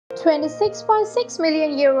26.6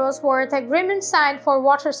 million euros worth agreement signed for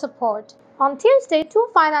water support. On Tuesday, two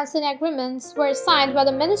financing agreements were signed by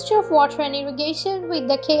the Ministry of Water and Irrigation with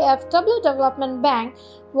the KfW Development Bank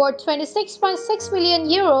worth 26.6 million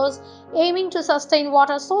euros, aiming to sustain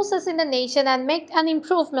water sources in the nation and make an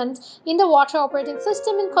improvement in the water operating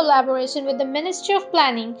system in collaboration with the Ministry of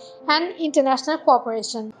Planning and International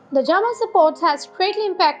Cooperation. The German support has greatly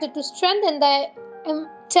impacted to strengthen the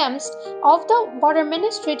attempts of the Water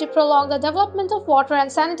Ministry to prolong the development of water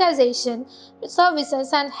and sanitation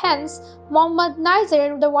services, and hence Mohammad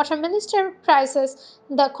Najjar, the Water Minister, praises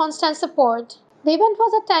the constant support. The event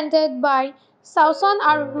was attended by Sawsan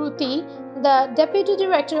Aruri, the Deputy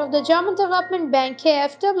Director of the German Development Bank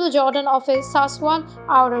KfW Jordan Office Sawsan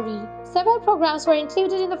Aruri. Several programs were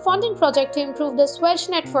included in the funding project to improve the sewage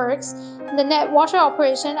networks, the water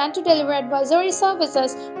operation, and to deliver advisory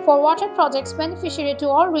services for water projects beneficiary to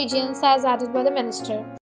all regions, as added by the Minister.